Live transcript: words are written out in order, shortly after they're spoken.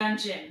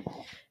Dungeon.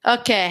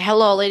 Okay,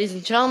 hello, ladies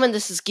and gentlemen.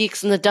 This is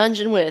Geeks in the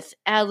Dungeon with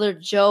Adler,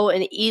 Joe,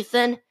 and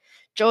Ethan.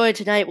 Joey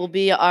tonight will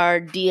be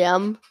our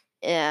DM,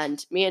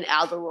 and me and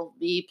Adler will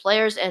be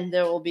players, and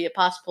there will be a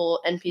possible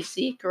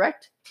NPC,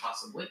 correct?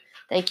 Possibly.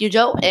 Thank you,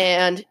 Joe.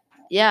 And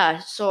yeah,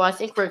 so I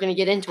think we're going to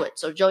get into it.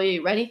 So, Joe,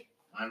 you ready?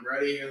 I'm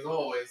ready as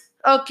always.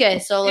 Okay,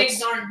 so let's...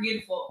 Pigs aren't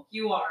beautiful.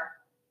 You are.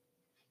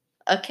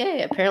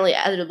 Okay, apparently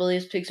Adler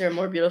believes pigs are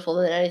more beautiful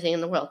than anything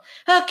in the world.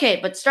 Okay,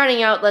 but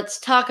starting out, let's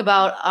talk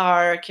about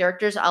our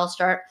characters. I'll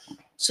start.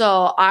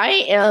 So I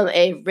am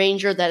a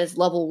ranger that is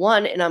level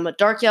 1, and I'm a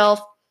dark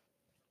elf,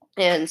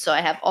 and so I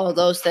have all of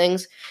those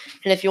things.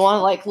 And if you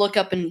want to look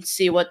up and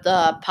see what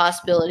the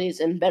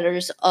possibilities and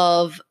betters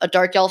of a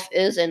dark elf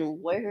is,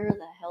 and where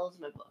the hell is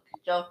my book,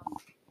 Joe?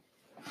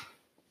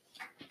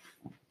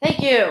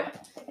 Thank you.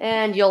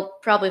 And you'll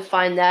probably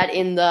find that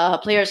in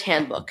the player's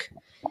handbook.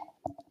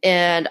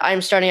 And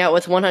I'm starting out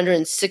with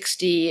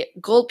 160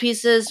 gold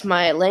pieces.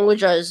 My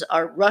languages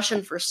are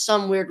Russian for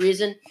some weird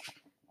reason.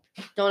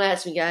 Don't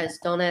ask me, guys.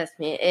 Don't ask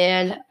me.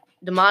 And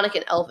Demonic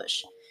and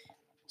Elvish.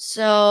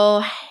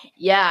 So,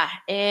 yeah.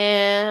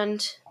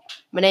 And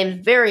my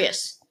name's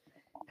Various.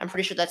 I'm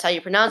pretty sure that's how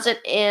you pronounce it.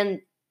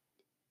 And,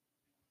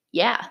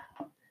 yeah.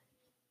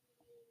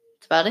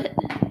 That's about it.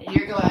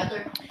 Here you go,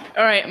 Adler.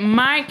 All right,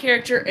 my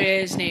character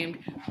is named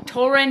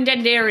Torin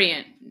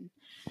Dendarian.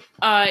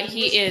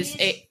 He is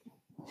a...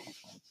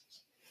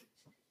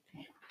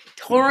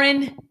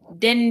 Torin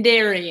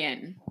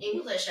Dendarian.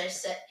 English, I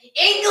said.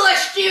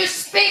 English, do you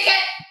speak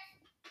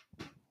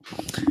it?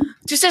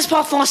 Tu sais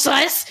pas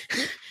français?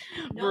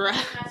 No, I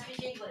cannot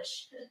speak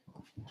English.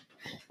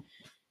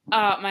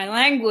 My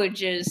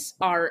languages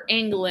are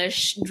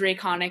English,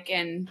 Draconic,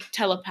 and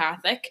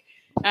telepathic.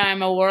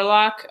 I'm a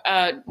warlock,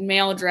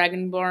 male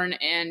dragonborn,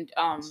 and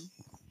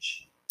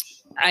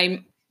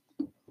I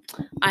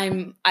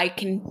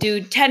can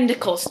do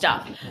tentacle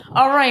stuff.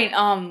 All right,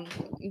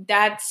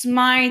 that's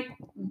my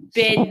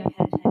bit.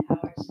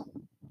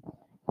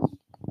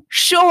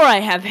 Sure, I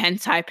have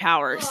hentai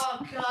powers.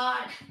 Oh,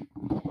 God.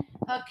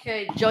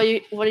 Okay, Joe,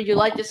 would you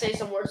like to say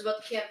some words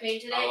about the campaign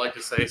today? I would like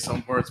to say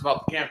some words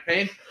about the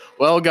campaign.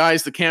 Well,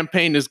 guys, the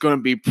campaign is going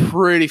to be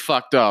pretty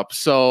fucked up.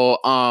 So,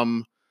 Oh,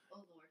 Lord.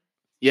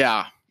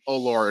 yeah. Oh,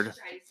 Lord.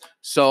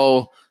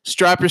 So,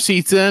 strap your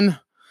seats in,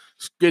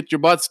 get your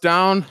butts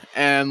down,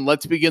 and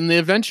let's begin the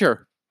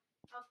adventure.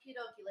 Okie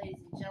dokie, ladies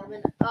and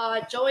gentlemen.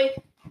 Joey,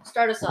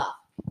 start us off.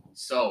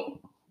 So,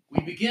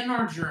 we begin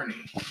our journey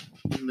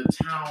in the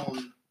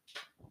town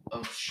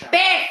of Shadow.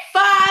 Big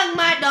fun,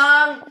 my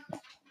dong!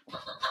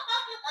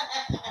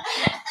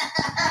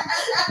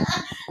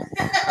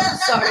 I'm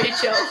sorry,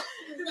 Joe.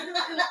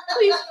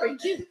 Please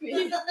forgive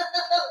me.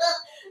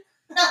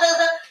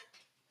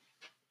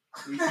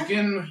 We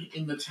begin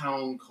in the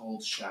town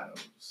called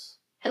Shadows.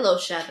 Hello,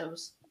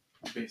 Shadows.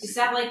 Basically. Is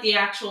that like the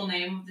actual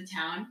name of the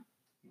town?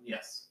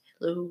 Yes.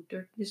 Hello,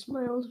 darkness,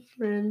 my old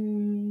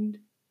friend.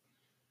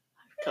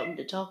 I've come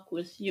to talk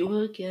with you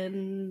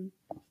again.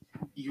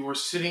 You are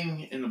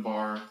sitting in a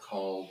bar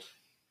called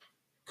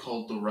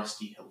the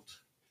Rusty Hilt.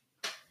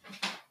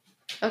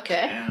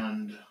 Okay.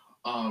 And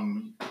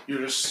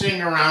you're just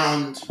sitting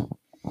around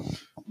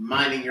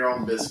minding your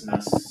own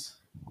business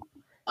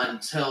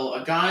until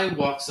a guy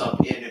walks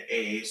up in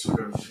a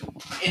sort of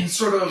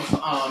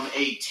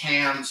a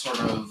tan sort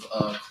of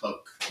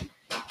cloak.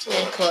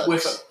 Tan cloak.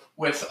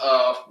 With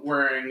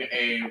wearing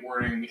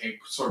a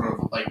sort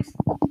of like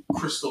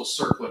crystal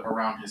circlet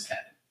around his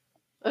head.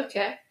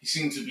 Okay. He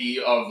seems to be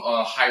of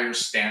higher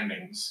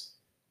standings.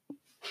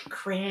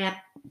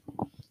 Crap.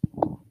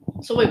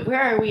 So wait,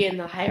 where are we in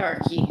the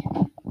hierarchy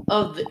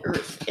of the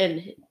Earth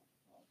and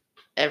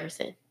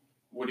everything?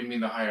 What do you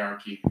mean the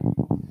hierarchy?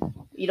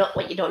 You don't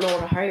know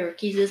what a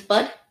hierarchy is,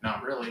 bud?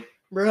 Not really.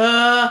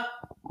 Bruh.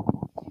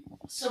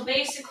 So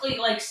basically,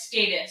 like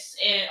status.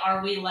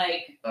 Are we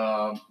like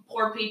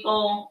poor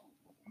people?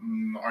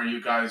 Are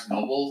you guys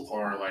noble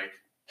or like?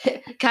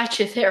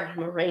 Gotcha there.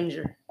 I'm a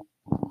ranger.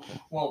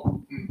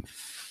 Well,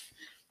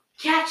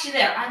 Catch you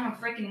there. I'm a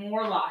freaking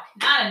warlock,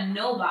 not a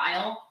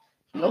nobile.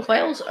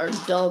 Nobiles are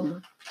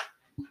dumb.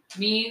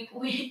 Me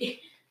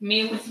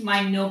with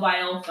my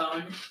nobile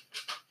phone.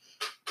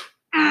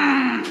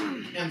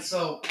 and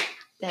so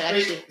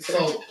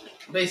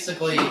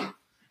basically,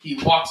 he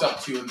walks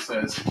up to you and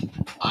says,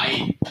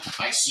 "I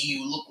see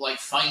you look like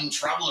fine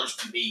travelers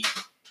to me."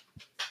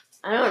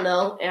 I don't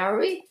know. Are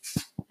we?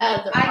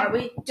 Are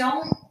we?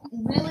 Don't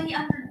really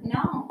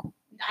know.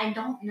 I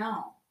don't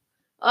know.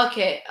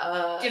 Okay.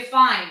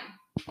 Define.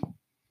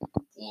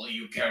 Well,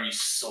 you carry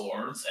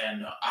swords,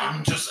 and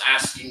I'm just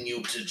asking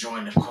you to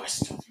join a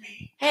quest with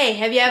me. Hey,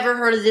 have you ever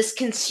heard of this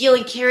conceal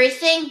and carry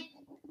thing?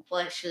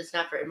 Well, actually, it's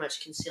not very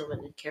much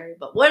concealment and carry,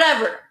 but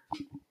whatever.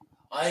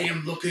 I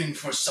am looking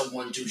for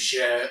someone to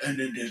share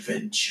an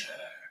adventure.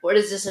 What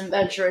does this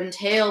adventure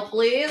entail,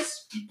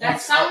 please?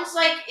 That sounds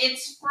like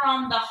it's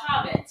from The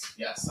Hobbit.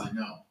 Yes, I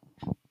know.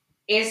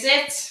 Is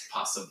it?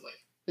 Possibly.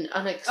 An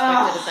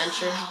unexpected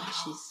adventure.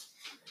 Jeez.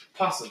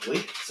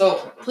 Possibly.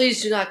 So,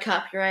 please do not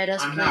copyright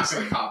us. I'm not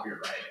going to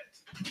copyright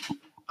it.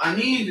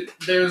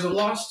 There's a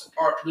lost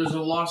art. There's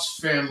a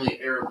lost family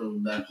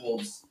heirloom that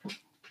holds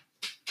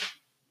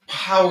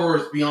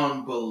powers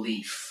beyond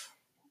belief,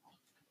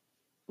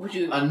 Would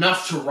you?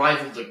 enough to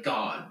rival the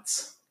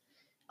gods.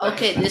 That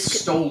Okay, has been this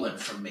could, stolen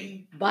from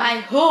me.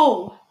 by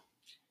who?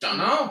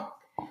 Dunno,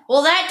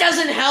 Well, that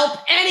doesn't help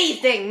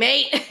anything,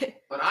 mate.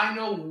 but I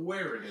know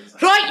where it is.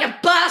 Right, you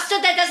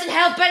bastard! That doesn't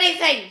help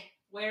anything.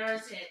 Where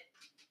is it?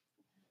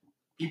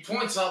 He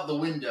points out the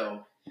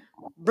window.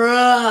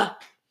 Bruh.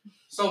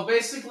 So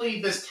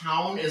basically, this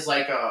town is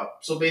like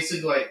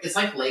it's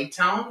like Lake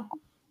Town,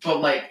 but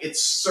like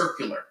it's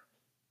circular.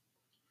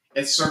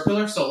 It's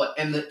circular, so like,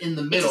 in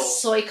the middle, It's a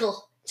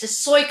cycle. It's a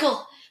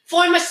cycle.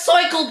 Form a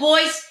cycle,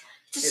 boys.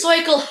 It's a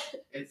cycle.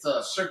 it's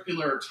a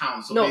circular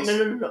town. So No.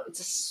 It's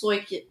a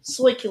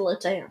cycle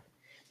town.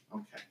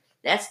 Okay.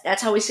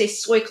 That's how we say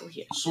cycle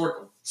here.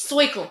 Circle.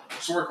 Cycle.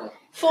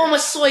 Form a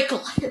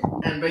cycle.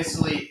 And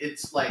basically,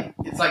 it's like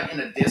in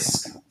a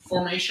disc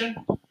formation,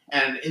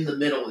 and in the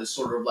middle is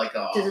sort of like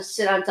a. Does it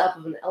sit on top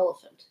of an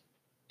elephant?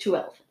 2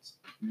 elephants.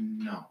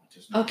 No, it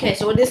does not. Okay,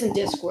 so it isn't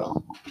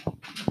Discworld.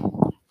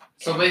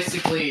 So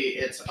basically,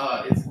 it's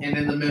and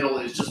in the middle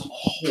is just a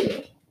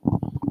hole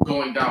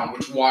going down,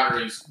 which water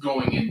is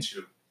going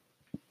into.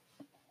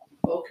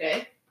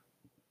 Okay.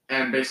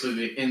 And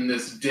basically, in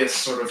this disc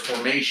sort of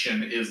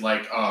formation is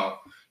like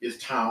is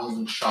towns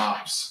and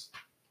shops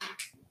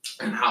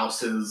and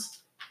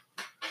houses,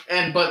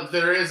 but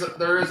there is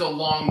a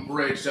long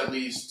bridge that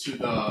leads to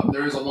the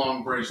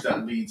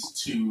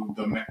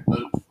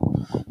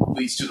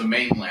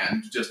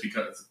mainland, just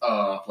because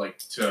like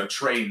to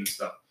trade and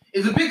stuff.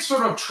 It's a big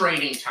sort of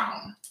trading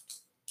town.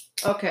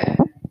 Okay.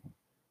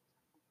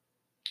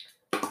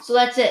 So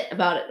that's it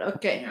about it.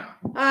 Okay.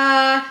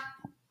 Yeah.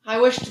 I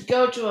wish to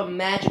go to a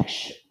magic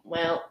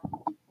well.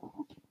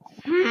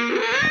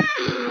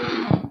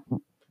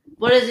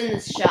 What is in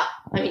this shop?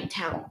 I mean,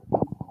 town.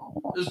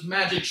 There's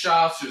magic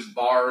shops, there's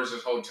bars,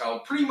 there's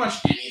hotels, pretty much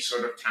any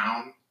sort of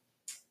town.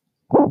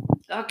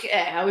 Okay,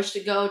 I wish to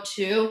go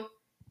to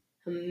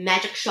a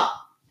magic shop.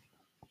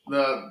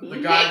 The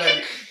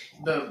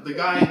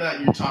guy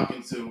that you're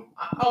talking to.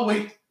 Oh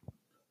wait,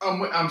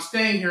 I'm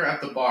staying here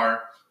at the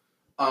bar.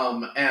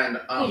 Wait,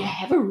 I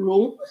have a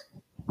room?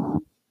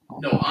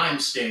 No, I'm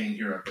staying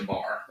here at the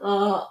bar,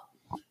 Uh,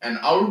 and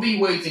I'll be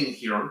waiting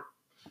here,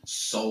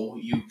 so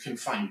you can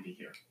find me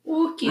here.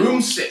 okay.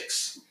 Room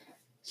 6.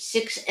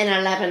 6 and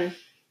 11,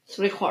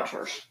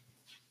 3/4.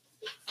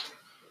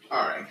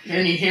 All right,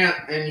 and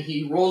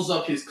he rolls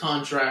up his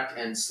contract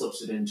and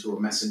slips it into a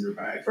messenger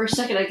bag. For a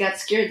second, I got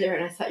scared there,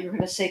 and I thought you were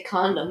going to say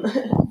condom.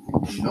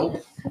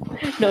 Nope.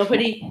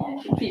 Nobody.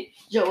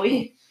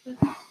 Joey.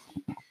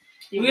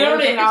 We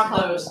already have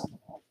those.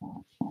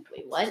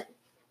 Wait, what?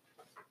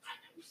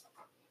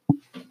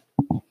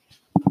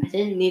 I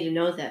didn't need to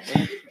know that,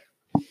 man.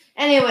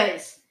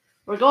 Anyways,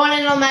 we're going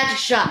into a magic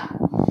shop.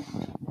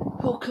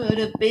 Who could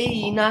it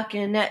be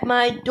knocking at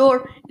my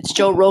door? It's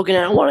Joe Rogan,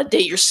 and I want to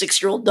date your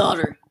 6-year-old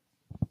daughter.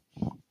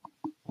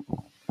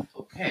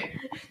 Okay.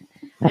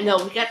 I know,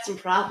 we got some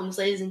problems,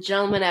 ladies and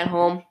gentlemen, at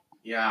home.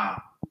 Yeah.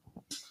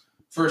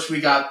 First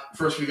we got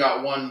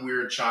one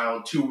weird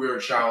child, 2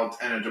 weird child,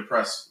 and a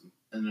depressed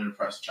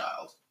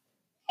child.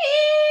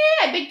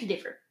 I beg to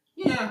differ.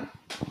 Yeah.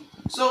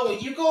 So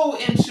you go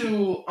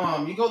into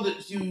you go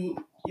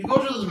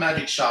to the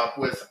magic shop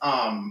with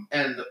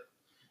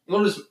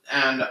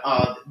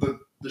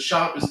the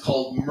shop is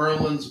called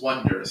Merlin's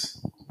Wonders.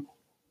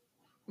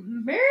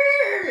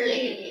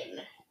 Merlin.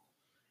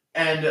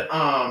 And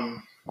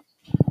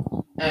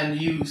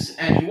you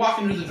walk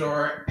into the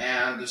door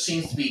and there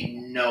seems to be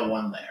no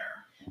one there.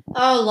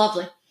 Oh,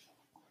 lovely.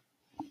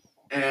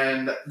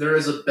 And there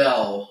is a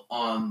bell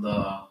on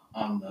the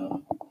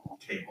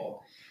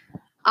table.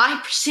 I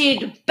proceed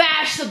to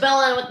bash the bell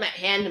on with my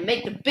hand and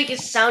make the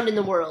biggest sound in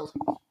the world.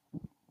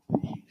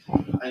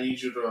 I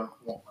need you to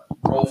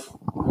roll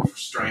for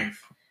strength.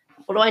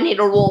 What do I need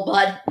to roll,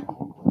 bud?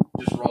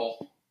 Just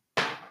roll.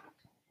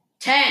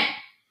 10.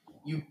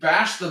 You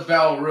bash the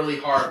bell really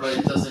hard, but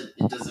it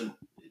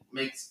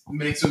makes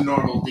a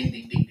normal ding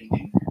ding ding ding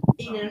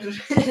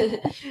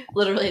ding.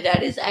 Literally,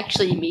 that is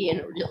actually me in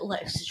a real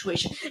life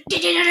situation.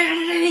 Ding, ding,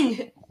 ding, ding,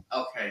 ding.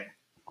 Okay.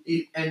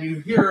 And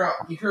you hear a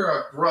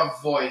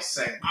gruff voice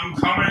saying, "I'm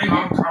coming,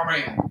 I'm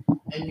coming."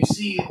 And you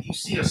see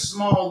a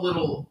small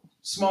little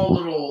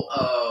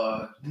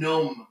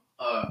gnome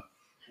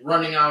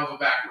running out of a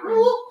back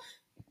room.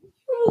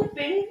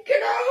 Open,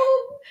 get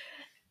out.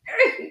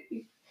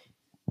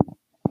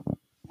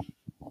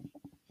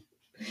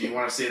 Do you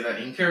want to say that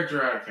in character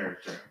or out of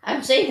character?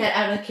 I'm saying that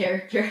out of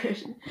character.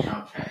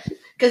 Okay.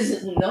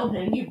 Because no,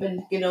 you've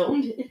been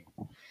gnomed.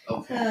 Okay.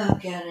 Oh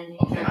god, I need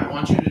Okay, I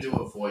want you to do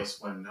a voice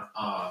when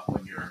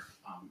you're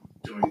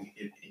doing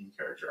it in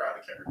character or out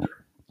of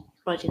character.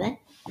 Want to do that?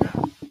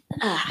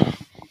 Yeah.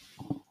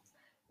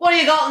 What do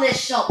you got in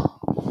this shop?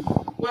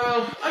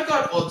 Well, I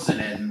got odds and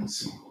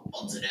ends.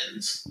 Odds and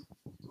ends.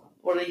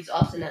 What are these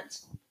odds and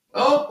ends?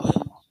 Oh,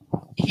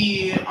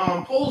 he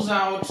pulls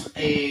out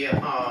a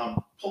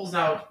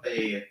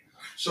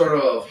sort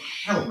of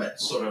helmet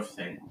sort of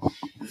thing.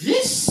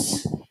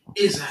 This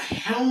is a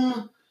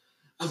helm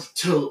of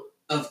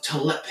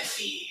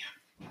telepathy.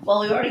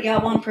 Well, we already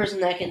got one person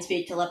that can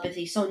speak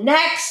telepathy, so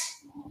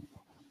next!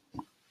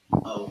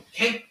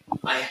 Okay,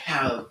 I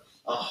have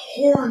a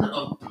horn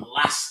of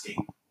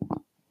blasting.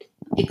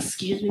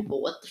 Excuse me,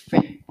 but what the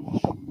frick?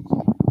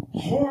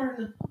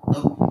 Horn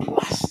of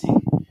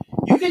blasting.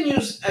 You can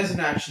use as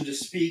an action to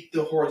speak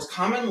the horn's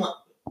common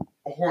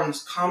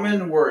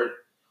word,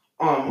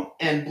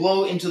 and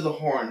blow into the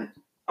horn,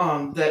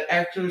 that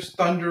actors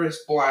thunderous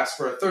blast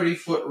for a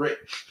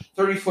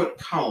 30-foot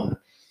cone.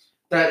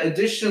 That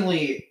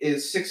additionally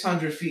is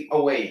 600 feet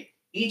away.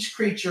 Each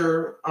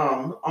creature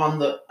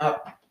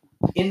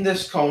in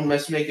this cone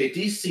must make a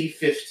DC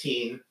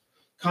 15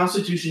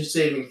 Constitution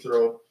saving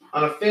throw.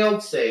 On a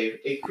failed save,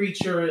 a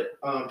creature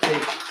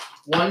takes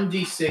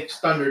 1d6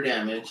 thunder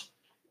damage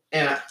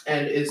and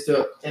is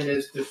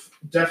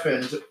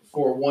deafened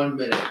for 1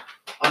 minute.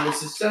 On a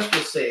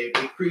successful save,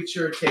 a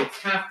creature takes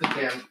half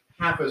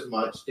as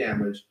much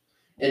damage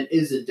and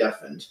isn't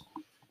deafened.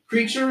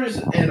 Creatures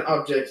and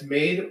objects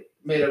made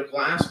of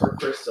glass or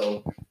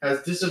crystal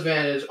has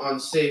disadvantage on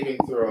saving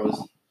throws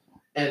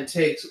and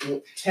takes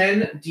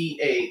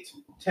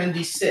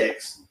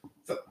 10d6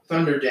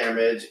 thunder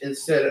damage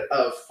instead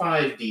of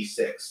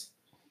 5d6.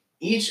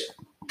 Each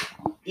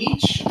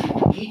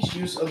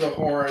use of the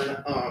horn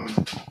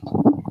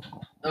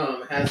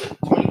has a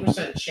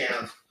 20%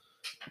 chance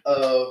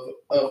of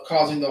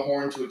causing the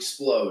horn to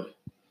explode.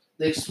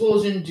 The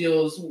explosion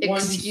deals 1d6.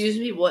 Excuse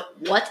me,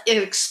 what? It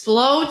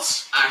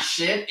explodes? Ah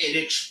shit, it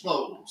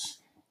explodes.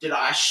 Did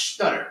I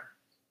stutter?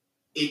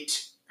 It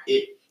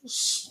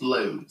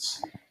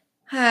explodes.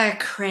 Ah,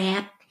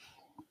 crap.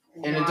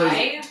 And it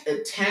Why? does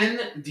a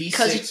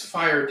 10d6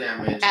 fire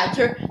damage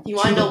Alter, you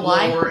want to to the know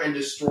why? blower and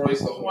destroys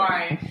the horn.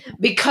 Why?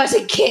 Because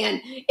it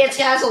can. It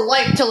has a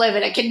life to live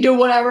and it can do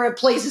whatever it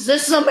pleases.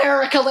 This is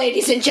America,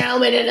 ladies and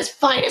gentlemen, at its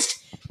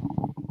finest.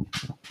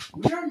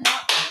 We are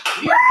not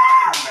in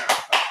America.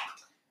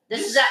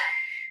 This is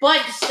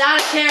but it's not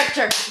a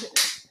character.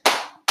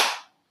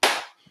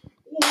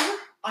 Or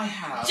I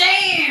have.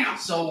 Damn!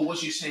 So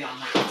what you say on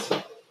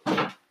that?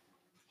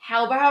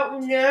 How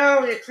about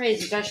no, you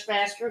crazy Dutch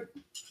bastard?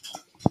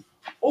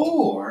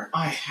 Or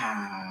I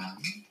have.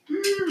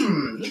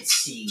 Let's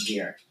see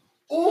here.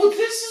 Oh,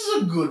 this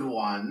is a good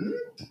one.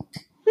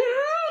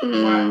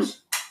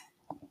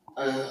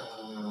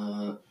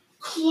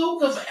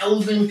 Cloak of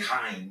Elven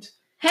Kind.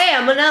 Hey,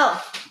 I'm an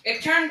elf.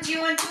 It turned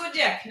you into a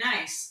dick.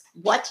 Nice.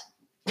 What?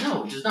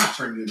 No, it does not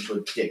turn you into a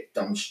dick,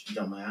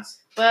 dumbass.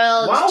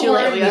 Well, While it's too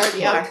late. wearing We this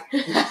already are.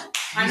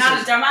 I'm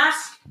not a dumbass.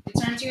 It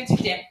turns you into a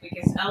dick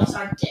because elves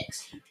are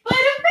dicks.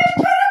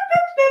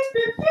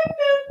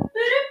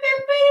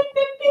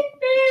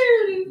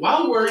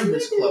 While wearing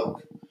this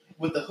cloak,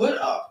 with the hood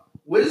up,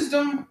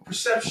 wisdom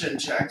perception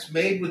checks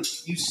made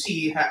with you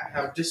see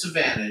have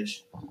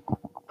disadvantage.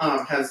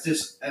 Has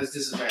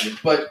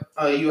disadvantage, but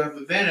you have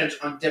advantage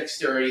on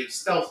dexterity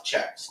stealth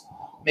checks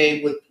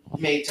made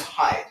to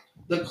hide.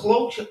 The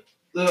cloak,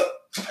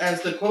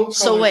 as the cloak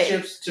color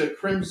shifts to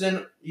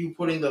crimson, you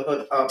putting the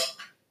hood up.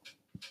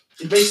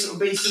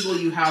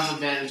 Basically, you have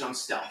advantage on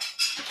stealth.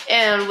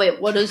 And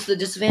wait, what is the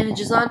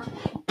disadvantages on?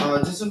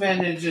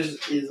 Disadvantages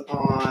is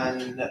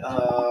on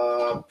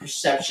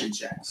perception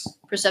checks.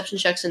 Perception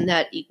checks, and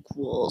that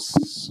equals.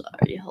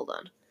 Sorry, hold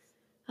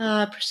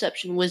on.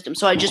 Perception, wisdom.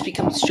 So I just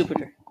become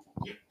stupider.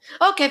 Yeah.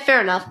 Okay,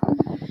 fair enough.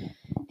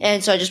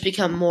 And so I just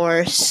become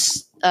more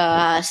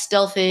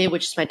stealthy,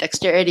 which is my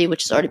dexterity,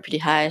 which is already pretty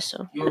high.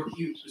 So.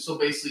 So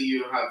basically,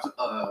 you have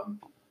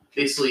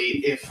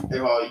if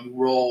you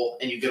roll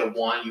and you get a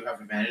 1, you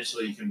have advantage, so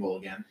you can roll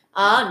again.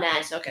 Oh,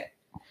 nice. Okay.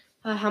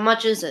 How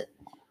much is it?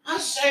 I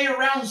say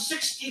around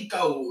 60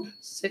 gold.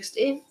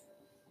 60?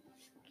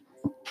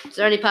 Is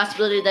there any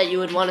possibility that you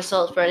would want to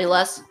sell it for any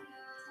less?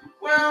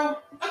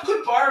 Well, a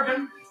good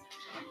bargain.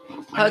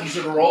 How- I need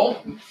you to roll.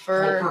 Roll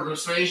For for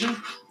persuasion.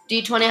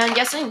 D20, I'm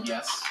guessing?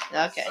 Yes.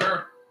 Okay.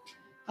 Sir.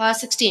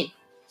 16.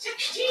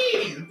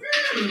 16.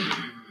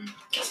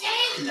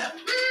 10.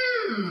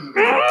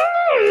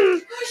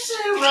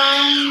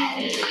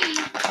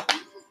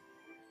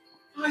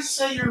 I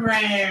say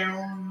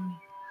around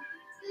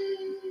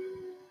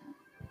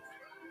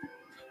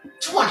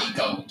 20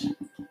 gold.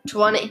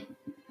 20.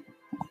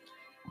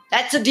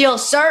 That's a deal,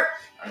 sir.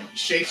 He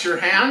shakes your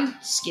hand.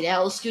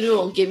 Skedaddle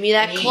skedoodle, give me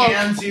that And he cloak.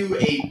 hands you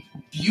a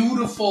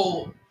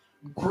beautiful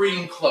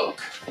green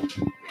cloak.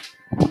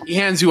 He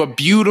hands you a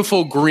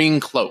beautiful green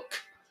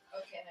cloak.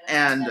 Okay,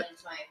 And- that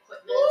into my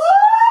equipment.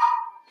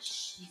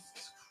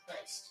 Jesus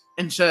Christ.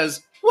 And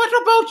says, "What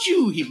about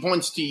you?" He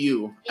points to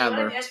you, Yeah, why don't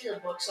Adler. you pass me the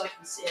book so I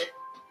can see it?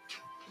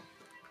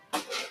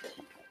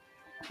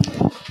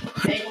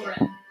 Okay.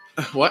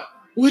 What?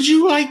 Would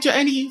you like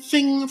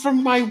anything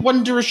from my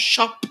wondrous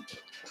shop?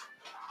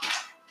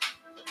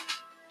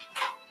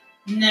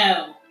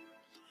 No.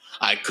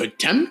 I could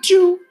tempt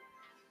you.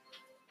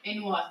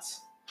 In what?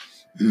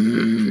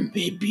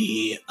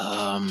 Maybe,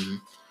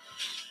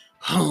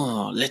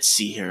 let's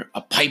see here.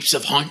 Pipes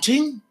of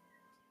Haunting?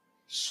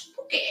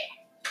 Spooky Okay.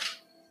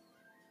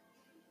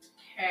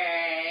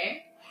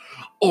 Okay.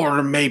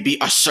 Or maybe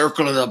a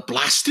circle of the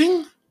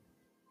blasting?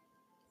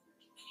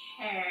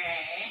 Okay.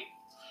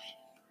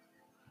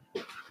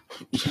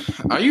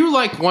 Are you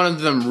like one of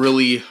them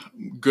really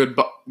good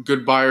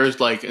buyers,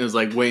 like is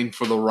like waiting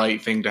for the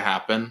right thing to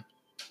happen?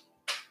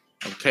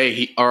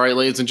 Okay, all right,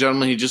 ladies and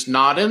gentlemen, he just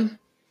nodded,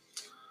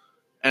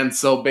 and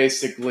so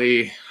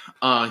basically,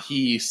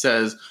 he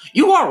says,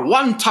 "You are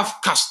one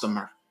tough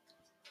customer.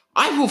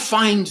 I will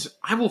find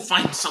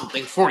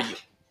something for you.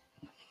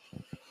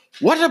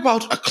 What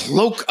about a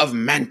cloak of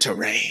manta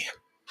ray?"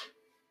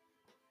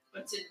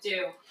 What's it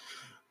do?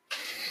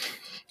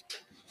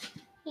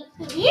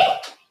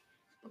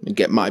 Let me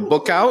get my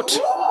book out.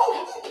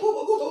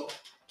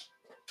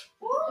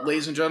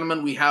 Ladies and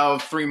gentlemen, we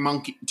have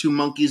two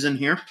monkeys in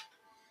here.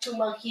 2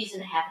 monkeys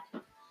and a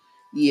habit.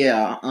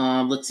 Yeah,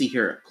 let's see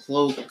here.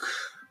 Cloak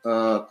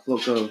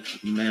of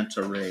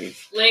manta ray.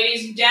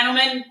 Ladies and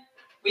gentlemen,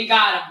 we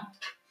got him.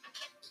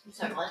 I'm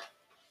sorry, what?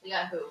 We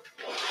got who?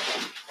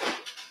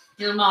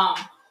 Your mom.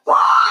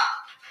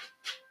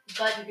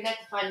 But you're gonna have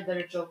to find a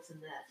better joke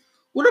than that.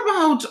 What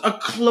about a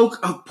cloak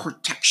of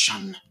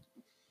protection?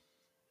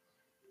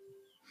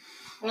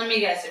 Let me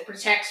guess, it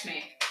protects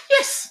me.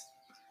 Yes,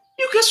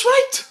 you guessed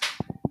right.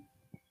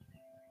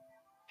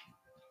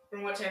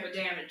 From what type of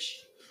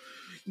damage?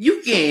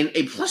 You gain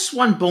a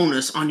 +1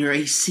 bonus on your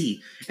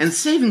AC and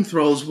saving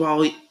throws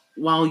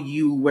while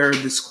you wear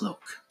this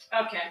cloak.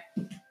 Okay.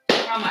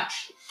 How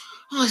much?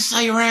 I'll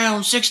say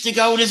around 60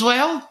 gold as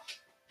well.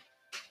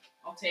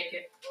 I'll take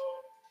it.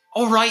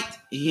 All right.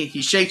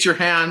 He shakes your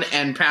hand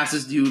and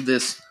passes you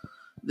this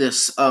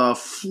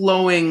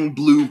flowing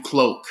blue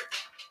cloak.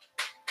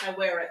 I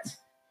wear it.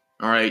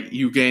 All right.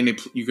 You gain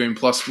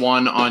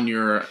 +1 on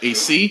your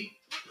AC.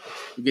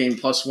 You gain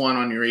 +1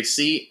 on your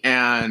AC,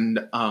 and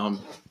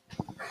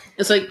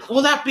it's like,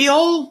 will that be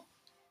all?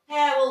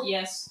 Yeah, well,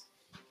 Yes.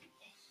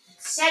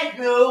 said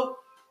who?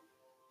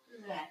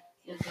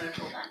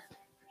 Hold on.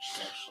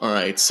 All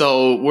right.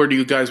 So where do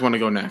you guys want to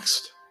go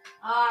next?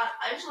 I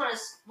just want to.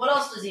 What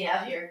else does he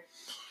have here?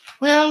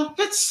 Well,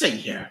 let's see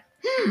here.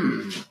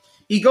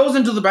 He goes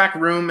into the back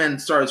room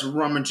and starts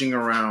rummaging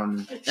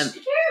around. And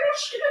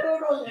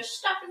There's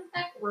stuff in the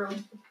back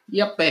room.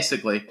 yep,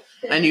 basically.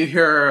 And you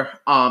hear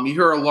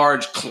a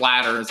large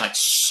clatter. It's like,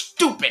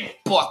 stupid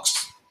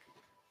books.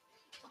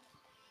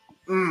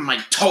 My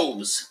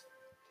toes.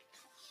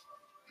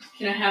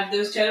 Can I have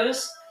those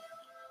toes?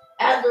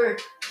 Adler,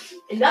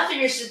 enough of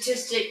your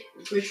statistic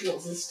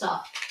rituals and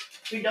stuff.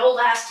 We know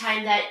last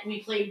time that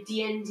we played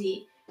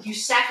D&D, you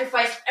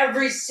sacrificed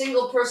every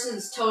single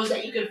person's toes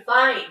that you could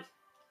find.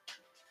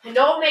 I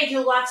know it made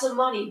you lots of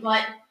money,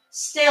 but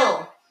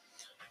still,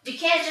 you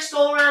can't just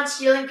go around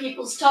stealing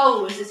people's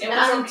toes. It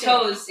wasn't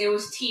toes, it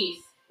was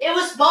teeth. It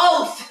was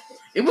both.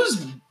 It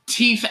was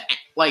teeth,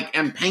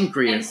 and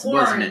pancreas, and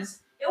wasn't it? horns.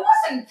 It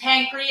wasn't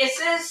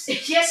pancreases.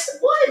 Yes,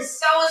 it was.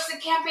 That was the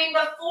campaign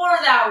before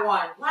that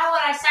one. Why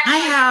would I sacrifice? I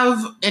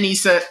have, and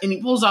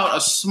he pulls out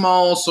a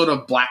small sort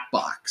of black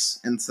box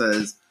and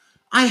says,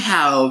 I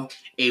have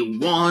a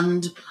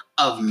wand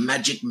of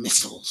magic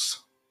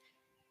missiles.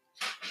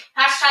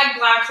 Hashtag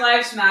Black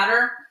Lives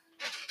Matter.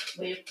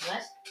 Wait,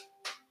 what?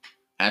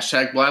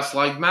 Hashtag Black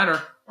Lives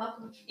Matter.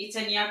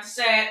 Ethan, you have to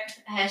say it.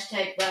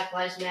 Hashtag Black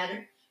Lives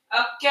Matter.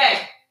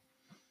 Okay.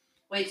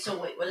 Wait,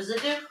 what does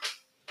it do?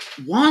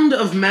 Wand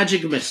of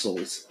magic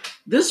missiles.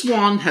 This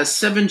wand has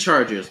 7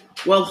 charges.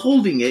 While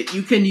holding it,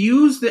 you can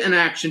use an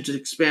action to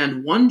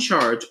expand 1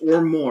 charge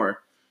or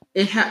more.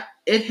 It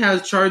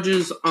has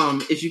charges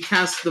if you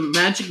cast the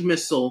magic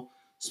missile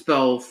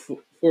spell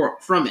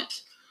from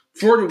it.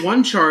 For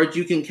 1 charge,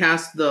 you can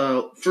cast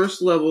the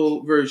first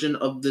level version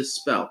of this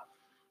spell.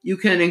 You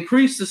can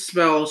increase the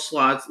spell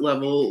slot's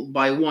level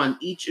by 1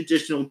 each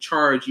additional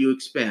charge you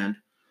expand.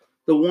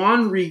 The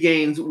wand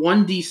regains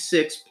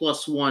 1d6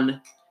 plus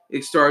 1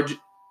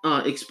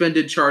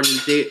 expended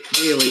charges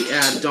daily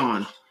at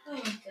dawn. Oh my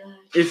god.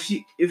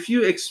 If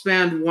you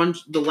expand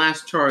the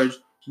last charge,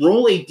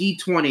 roll a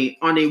d20.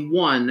 On a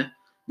 1,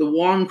 the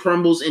wand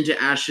crumbles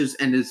into ashes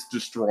and is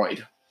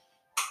destroyed.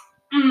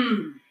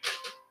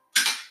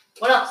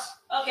 What else?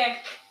 Okay.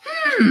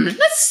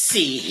 Let's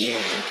see here.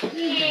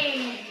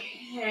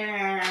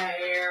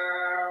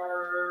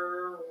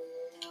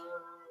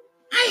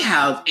 I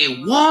have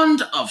a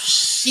wand of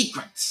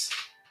secrets.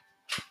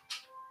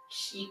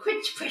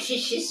 Secrets,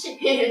 precious.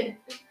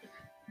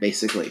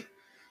 Basically.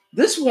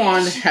 This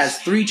wand has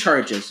 3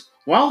 charges.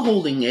 While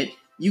holding it,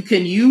 you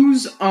can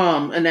use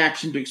an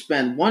action to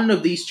expend 1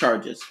 of these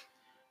charges.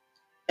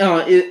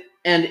 And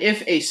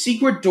if a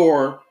secret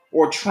door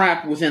or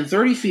trap within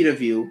 30 feet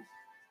of you,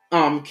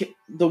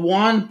 the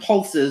wand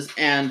pulses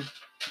and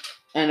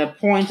a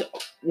point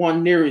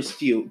one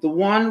nearest you. The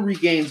wand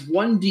regains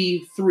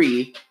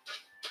 1d3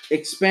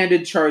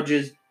 expanded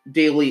charges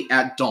daily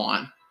at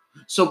dawn.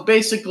 So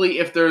basically,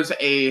 if there's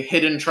a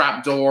hidden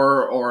trap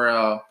door or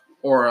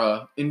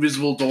a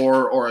invisible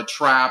door or a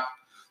trap,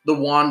 the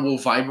wand will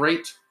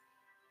vibrate.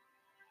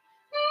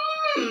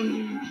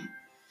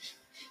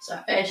 So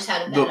Sorry, I just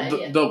had a bad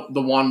idea.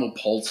 The wand will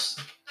pulse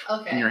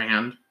in your Okay,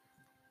 hand.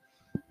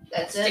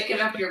 that's Stick it.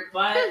 it up your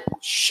butt.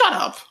 Shut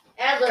up.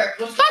 Adler,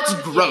 what's That's wrong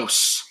with you?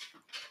 gross.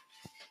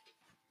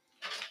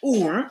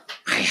 Or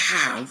I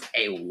have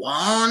a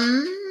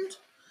wand.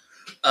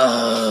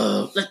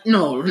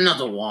 No,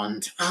 another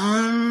wand.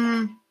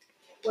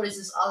 What is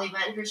this,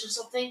 Ollivanders or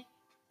something?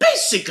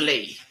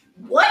 Basically,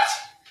 What?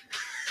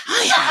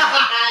 I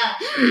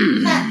have.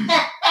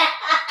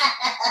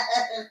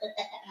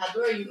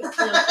 Adler, are you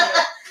okay?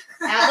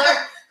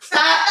 Adler,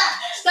 stop!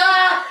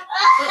 Stop!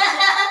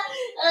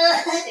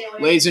 Stay away.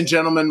 Ladies and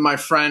gentlemen, my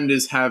friend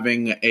is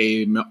having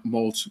a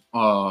mental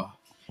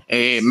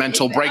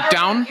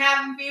breakdown.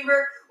 Cabin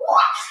fever.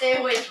 Stay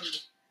away from me.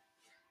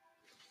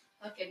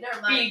 Okay,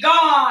 never mind. Be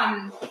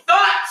gone.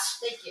 Thoughts.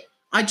 Thank you.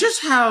 I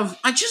just have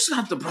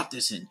to brought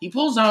this in. He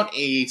pulls out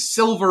a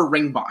silver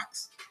ring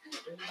box.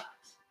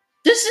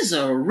 This is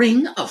a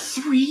ring of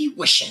 3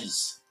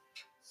 wishes.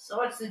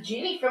 So it's the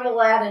genie from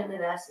Aladdin,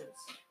 in essence.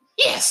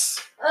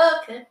 Yes.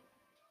 Okay.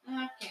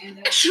 Okay.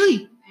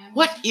 Actually,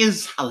 what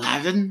is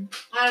Aladdin?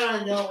 I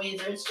don't know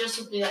either. It's just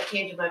something that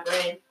came to my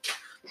brain.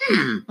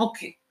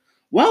 Okay.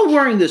 While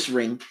wearing this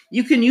ring,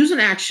 you can use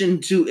an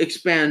action to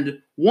expand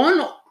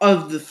one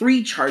of the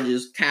 3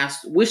 charges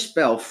cast wish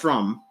spell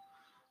from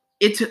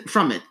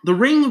it. The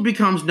ring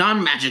becomes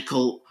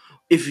non-magical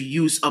if you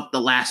use up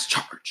the last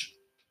charge.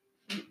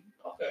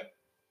 Okay.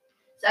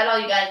 Is that all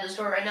you got in the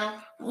store right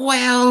now?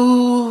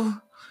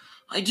 Well,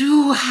 I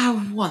do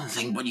have one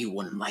thing, but you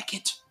wouldn't like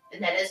it.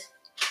 And that is?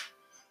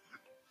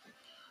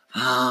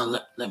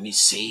 Let me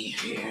see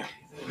here.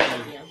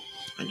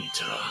 I need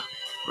to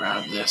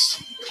grab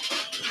this.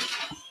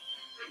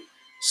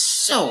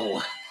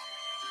 So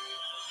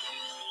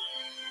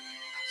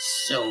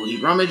he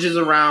rummages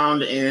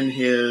around in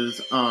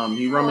his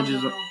he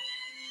rummages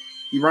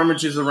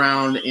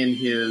around in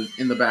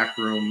the back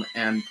room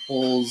and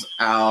pulls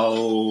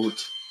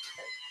out.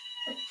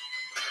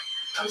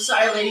 I'm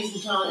sorry, ladies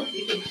and gentlemen, if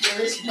you can hear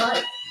this,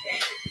 but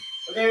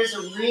there's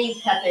a ring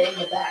Pepe in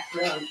the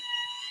background.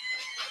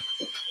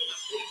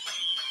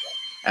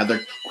 Adler,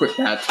 quit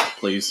that,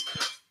 please.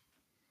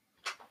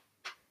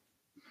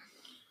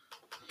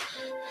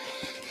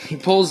 He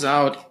pulls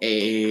out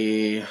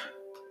a.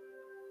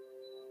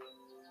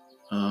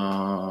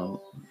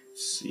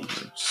 Let's see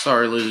here.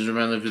 Sorry, ladies and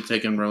gentlemen, if it's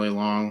taking really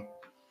long.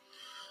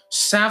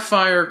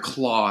 Sapphire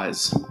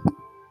Claws.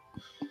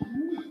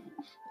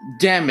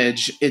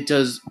 Damage. It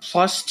does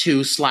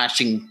 +2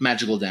 slashing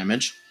magical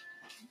damage.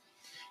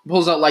 He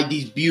pulls out like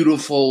these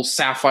beautiful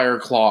sapphire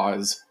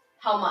claws.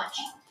 How much?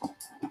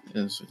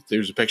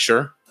 There's a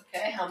picture.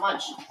 Okay, how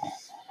much?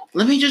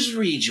 Let me just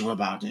read you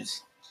about it.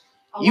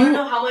 I want to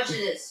know how much it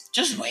is.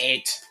 Just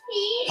wait.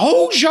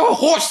 Hold your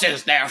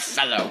horses there,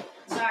 fellow.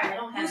 Sorry, I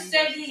don't Who have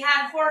said he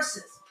had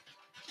horses?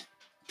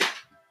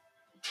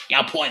 Yeah,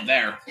 I'll point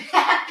there.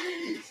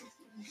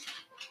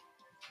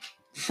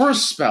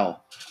 First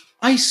spell.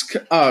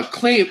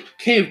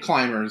 Cave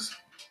Climbers.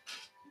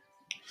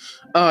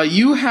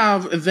 You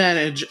have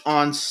advantage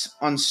on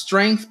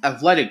strength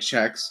athletic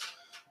checks.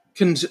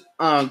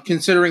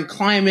 Considering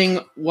climbing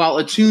while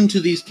attuned to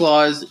these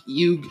claws,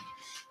 you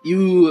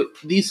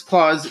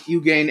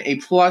gain a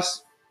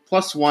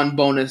 +1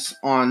 bonus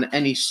on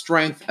any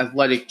strength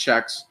athletic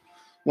checks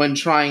when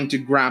trying to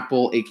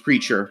grapple a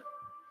creature.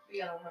 We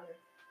got 100.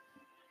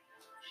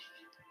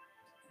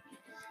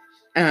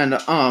 And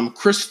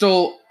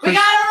Crystal. We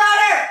got a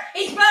runner!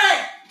 He's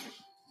running!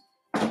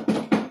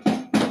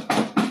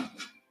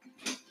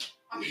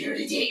 I'm here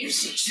to date your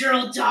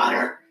 6-year-old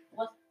daughter.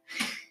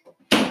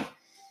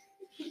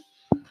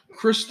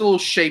 Crystal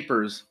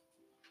Shapers.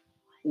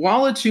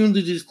 While attuned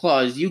to these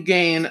claws, you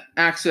gain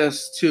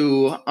access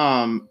to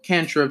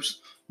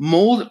cantrips,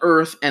 Mold,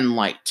 Earth, and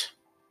Light.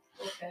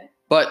 Okay.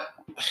 But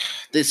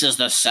this is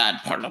the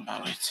sad part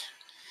about it.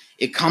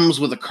 It comes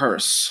with a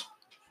curse.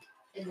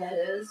 And that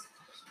is?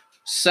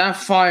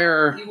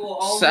 Sapphire You will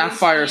always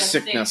Sapphire be a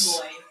Sickness.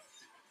 thick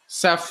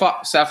boy.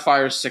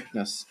 Sapphire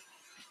Sickness.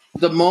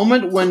 The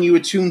moment when you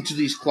attune to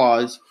these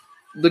claws,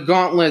 the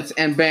gauntlets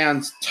and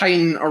bands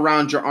tighten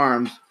around your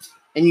arms,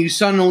 and you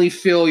suddenly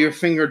feel your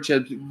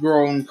fingertips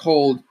grown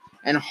cold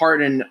and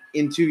harden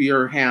into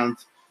your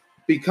hands,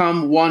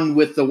 become one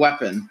with the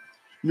weapon.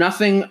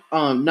 Nothing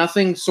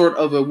sort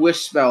of a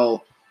wish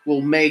spell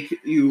will make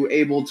you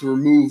able to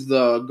remove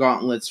the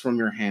gauntlets from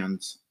your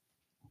hands.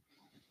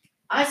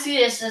 I see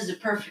this as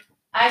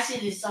I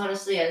see this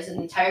honestly as an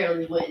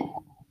entirely win.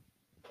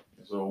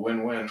 So a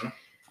win-win.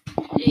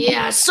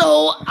 Yeah,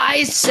 so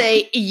I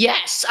say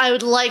yes. I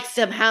would like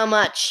them. How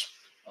much?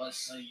 Let's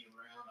say you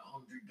around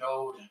 100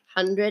 gold.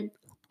 100?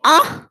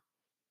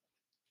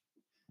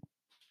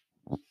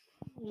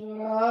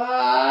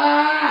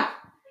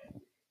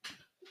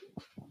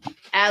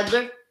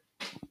 Adler?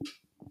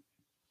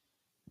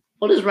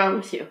 What is wrong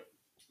with you?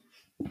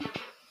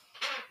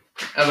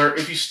 Adler,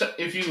 if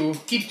you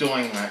keep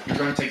doing that, you're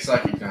going to take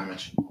psychic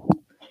damage.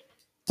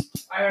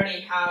 I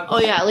already have. Oh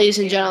yeah, ladies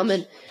and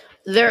gentlemen,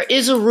 there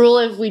is a rule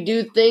if we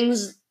do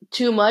things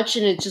too much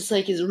and it just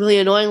like is really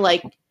annoying.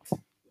 Like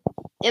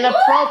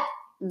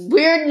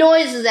Weird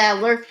noises,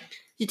 Adler.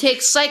 You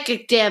take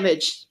psychic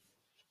damage.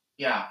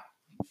 Yeah.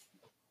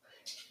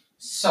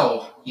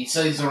 So, he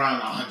says he's around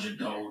 100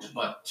 gold,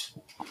 but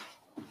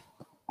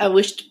I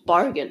wish to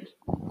bargain.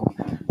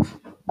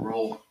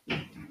 roll.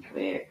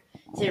 Where?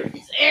 There it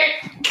is. There.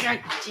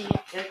 God damn,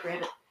 gotta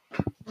grab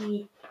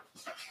it.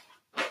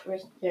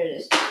 There it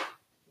is.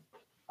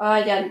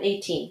 I got an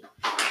 18.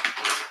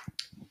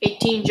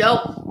 18,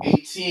 Joe.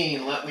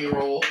 18, let me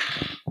roll.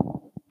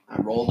 I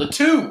rolled a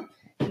 2.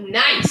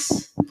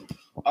 Nice.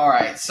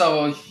 Alright,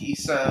 so he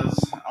says,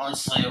 I'll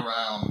say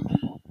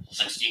around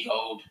 60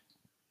 gold.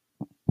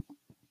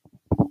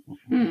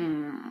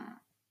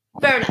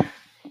 Fair enough.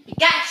 You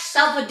got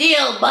yourself a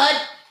deal, bud.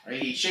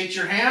 He shakes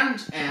your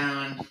hand,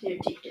 and Here,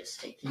 take this.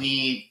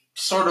 he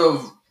sort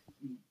of,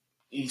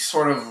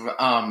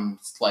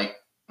 like,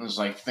 was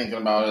like thinking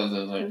about it,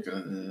 like, Give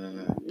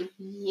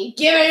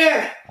it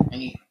here.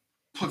 and he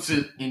puts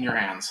it in your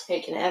hands.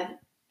 Hey, can I have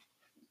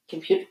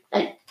computer?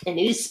 And it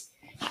is.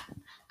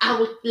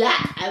 I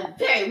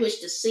very wish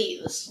to see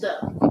this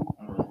stuff.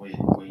 Wait.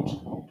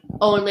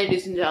 Oh, and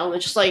ladies and gentlemen,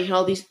 just like you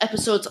know, these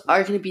episodes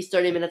are going to be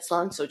 30 minutes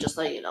long, so just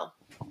let you know.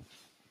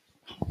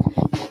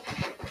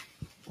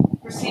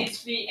 Proceeds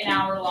to be an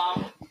hour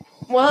long.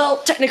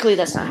 Well, technically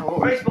that's not how it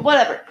works, but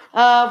whatever.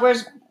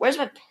 Where's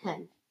my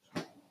pen?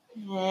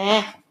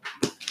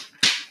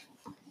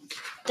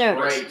 There it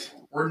is. Great.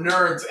 We're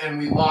nerds, and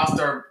we lost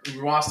our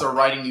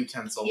writing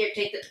utensil. Here,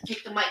 take the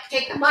mic.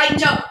 Take the mic,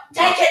 Joe.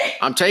 Take it.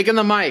 I'm taking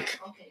the mic.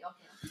 Okay.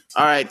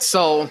 All right,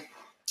 so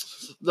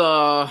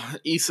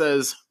he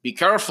says, "Be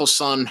careful,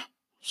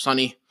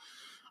 Sonny.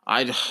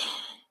 I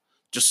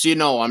just so you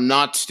know, I'm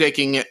not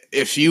taking it.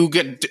 If you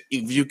get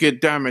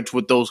damaged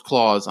with those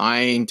claws, I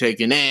ain't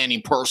taking any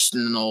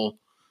personal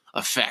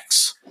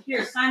effects."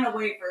 Here, sign a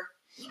waiver.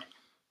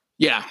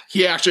 Yeah,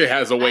 he actually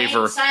has a waiver.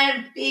 I ain't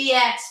signing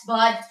BS,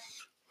 bud.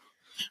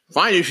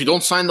 Fine, if you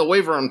don't sign the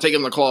waiver, I'm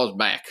taking the claws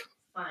back.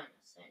 Fine.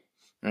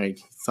 All right,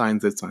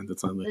 signs it.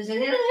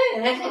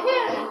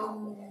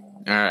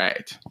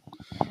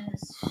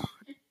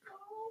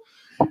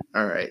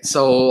 All right.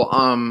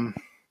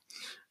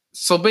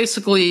 So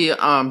basically,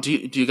 do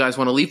you guys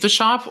want to leave the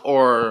shop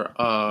or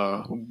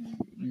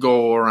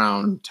go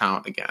around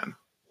town again?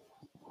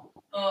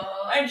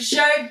 I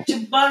decided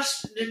to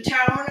bust the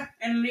town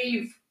and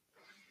leave.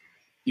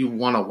 You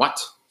want to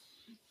what?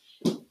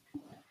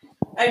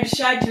 I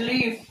decided to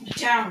leave the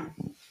town.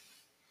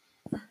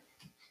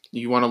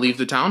 You want to leave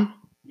the town?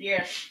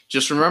 Yes.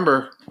 Just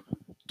remember,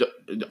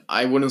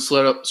 I wouldn't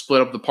split up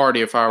the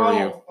party if I were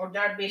you. Or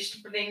that'd be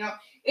splitting up.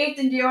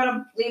 Ethan, do you want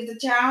to leave the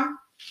town?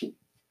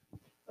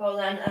 Hold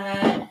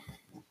on.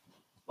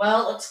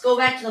 Well, let's go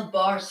back to the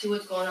bar, see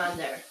what's going on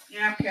there.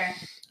 Yeah, okay.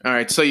 All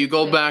right, so you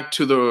go back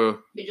to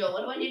the. Hey, Joe,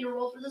 what do I need to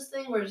roll for this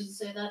thing? Where does it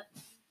say that?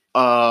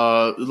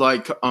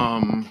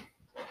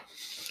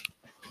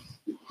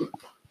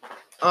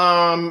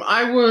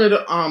 I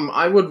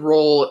would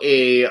roll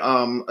a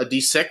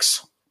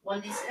d6.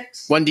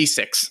 1d6?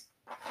 1d6.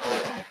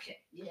 Okay,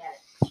 yeah.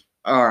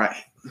 All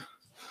right.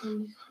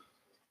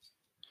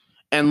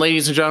 And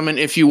ladies and gentlemen,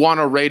 if you want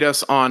to rate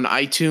us on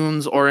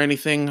iTunes or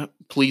anything,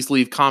 please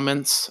leave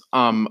comments.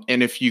 And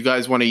if you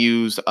guys want to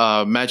use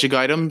magic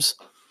items,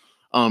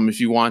 if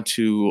you want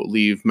to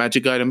leave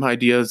magic item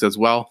ideas as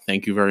well,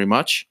 thank you very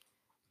much.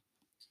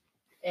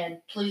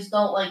 And please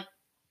don't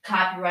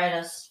copyright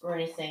us or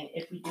anything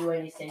if we do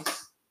anything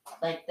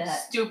like that.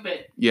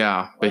 Stupid.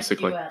 Yeah,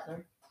 basically. Like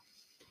you,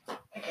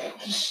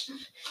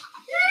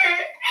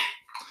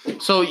 Adler.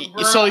 So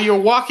you're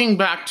walking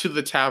back to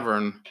the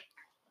tavern.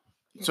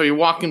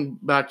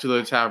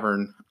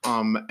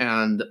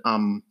 And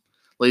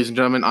ladies and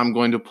gentlemen, I'm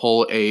going to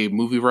pull a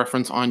movie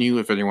reference on you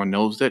if anyone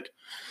knows it.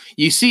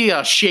 You see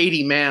a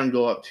shady man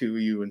go up to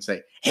you and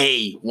say,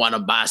 "Hey, want to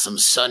buy some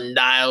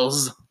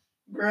sundials?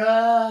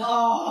 Bruh.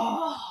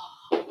 Oh.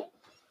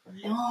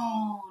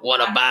 No.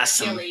 Want to buy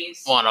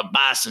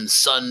some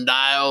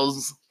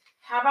sundials?"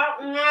 How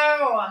about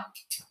no?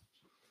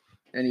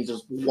 And he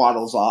just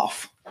waddles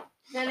off.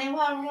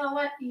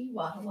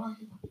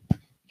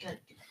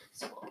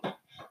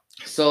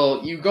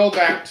 So you go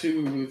back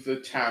to the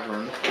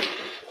tavern,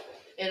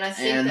 and I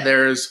think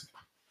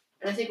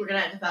we're gonna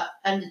have to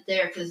end it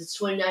there because it's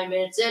 29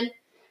 minutes in,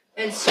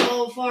 and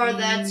so far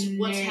that's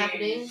what's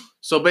happening.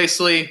 So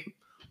basically,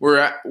 they're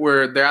at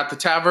the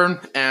tavern,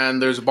 and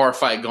there's a bar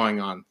fight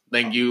going on.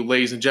 Thank you,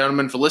 ladies and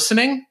gentlemen, for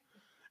listening,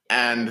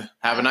 and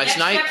have a nice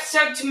night. Next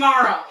episode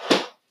tomorrow.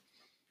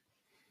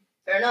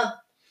 Fair enough.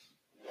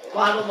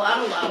 Waddle,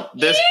 waddle, waddle.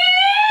 This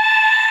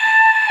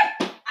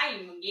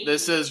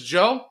is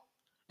Joe.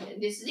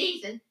 And this is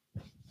Ethan.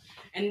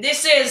 And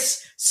this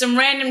is some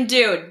random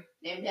dude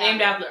Named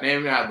named Adler.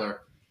 Named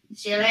Adler.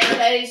 See you later,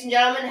 ladies and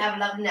gentlemen. Have a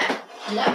lovely night.